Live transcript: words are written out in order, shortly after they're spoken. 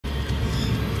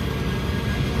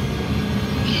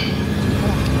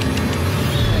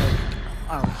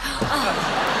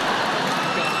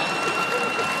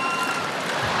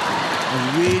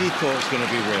thought it was going to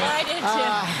be real. I did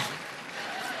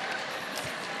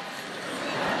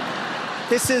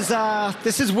too.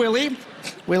 This is Willie.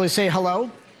 Willie, say hello.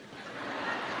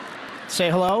 Say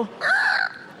hello.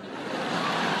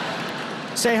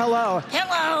 Say hello.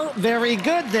 Hello. Very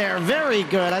good there, very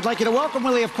good. I'd like you to welcome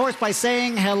Willie, of course, by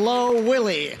saying hello,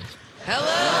 Willie.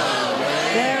 Hello.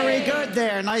 Very good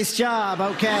there, nice job,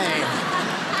 okay.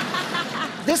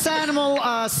 This animal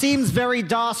seems very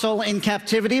docile in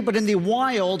captivity, but in the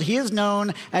wild, he is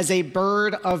known as a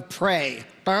bird of prey.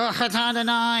 I'm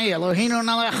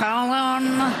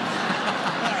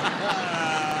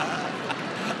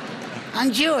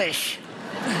Jewish.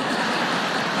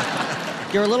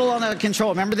 You're a little out of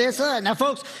control. Remember this? Now,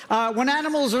 folks, when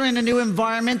animals are in a new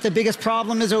environment, the biggest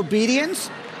problem is obedience.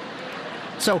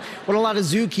 So what a lot of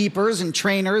zookeepers and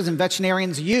trainers and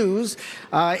veterinarians use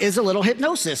is a little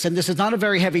hypnosis. And this is not a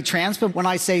very heavy trance, but when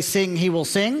I say sing, he will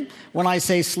sing. When I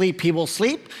say sleep, he will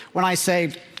sleep. When I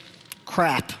say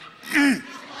crap.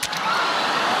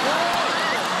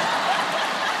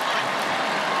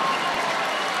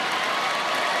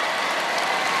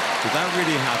 Did that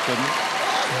really happen?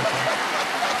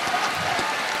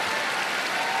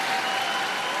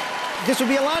 This would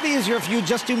be a lot easier if you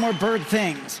just do more bird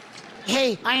things.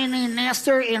 Hey, I'm a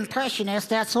master impressionist.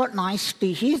 That's what my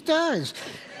species does.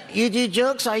 You do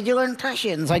jokes, I do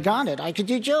impressions. I got it. I could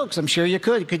do jokes. I'm sure you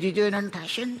could. Could you do an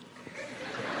impression?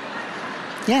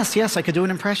 Yes, I could do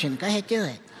an impression. Go ahead, do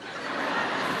it.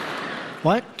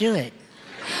 What? Do it.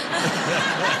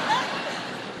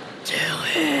 Do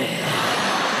it.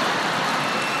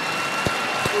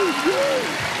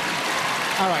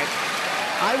 All right.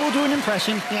 I will do an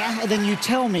impression, Yeah? and then you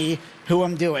tell me who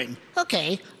I'm doing.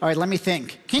 Okay. All right, let me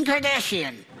think. Kim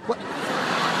Kardashian. What?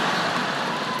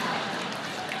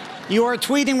 You are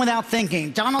tweeting without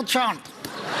thinking. Donald Trump.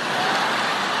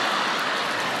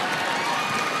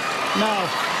 No.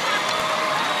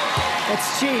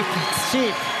 It's cheap. It's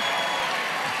cheap.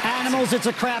 Animals, it's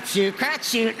a crapshoot.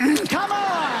 Crapshoot. Come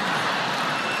on!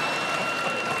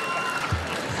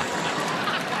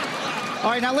 All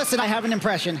right, now listen, I have an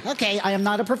impression. Okay. I am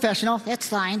not a professional. That's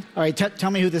fine. All right, tell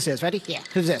me who this is. Ready? Yeah.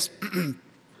 Who's this?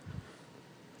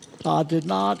 I did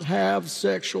not have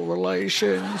sexual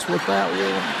relations with that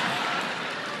woman.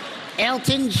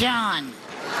 Elton John.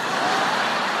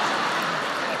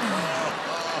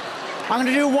 I'm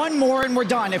gonna do one more and we're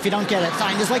done if you don't get it.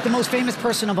 Fine, this is like the most famous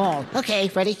person of all. Okay,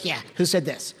 ready? Yeah. Who said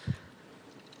this?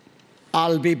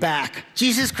 I'll be back.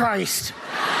 Jesus Christ.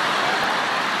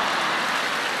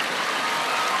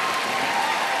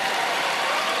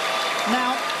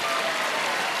 Now,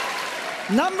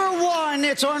 number one,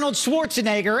 it's Arnold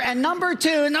Schwarzenegger, and number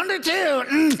two,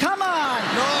 come on.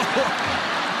 No.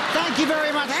 Thank you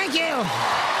very much. Thank you.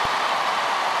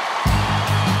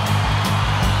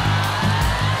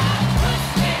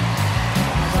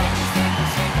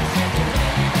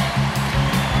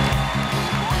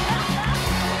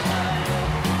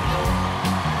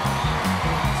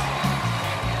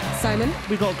 Simon?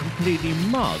 We got completely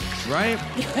mugged, right?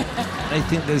 They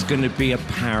think there's going to be a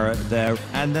parrot there,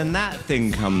 and then that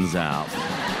thing comes out.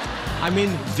 I mean,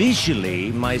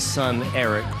 visually, my son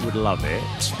Eric would love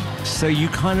it. So you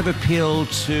kind of appeal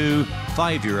to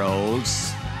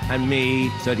 5-year-olds and me,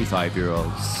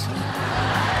 35-year-olds.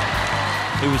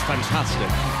 It was fantastic.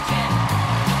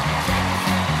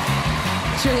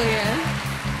 Julia?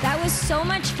 That was so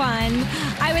much fun.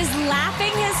 I was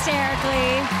laughing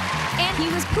hysterically, and he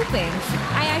was pooping.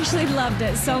 I actually loved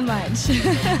it so much.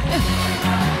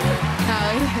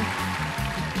 Howie?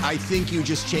 I think you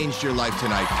just changed your life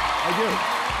tonight. I do.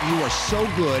 You are so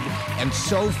good and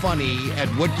so funny at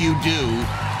what you do.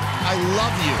 I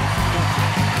love you.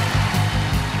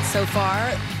 So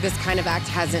far, this kind of act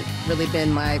hasn't really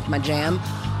been my jam,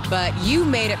 but you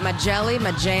made it my jelly,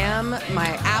 my jam,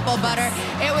 my apple butter.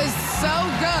 It was so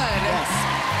good. Yes,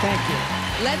 thank you.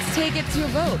 Let's take it to a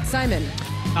vote. Simon?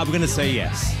 I'm going to say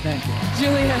yes. Thank you.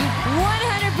 Julia?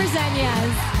 100%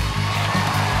 yes.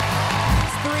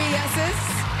 3 yeses?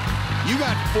 You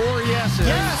got 4 yeses.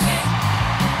 Yes!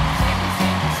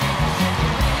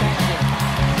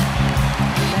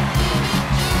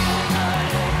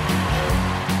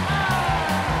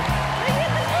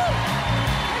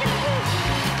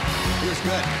 It was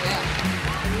good.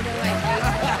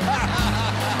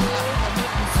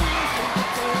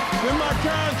 It's in my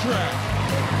contract.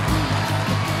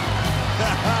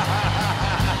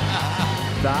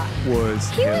 That was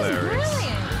He was hilarious.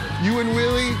 brilliant. You and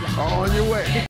Willie are on your way.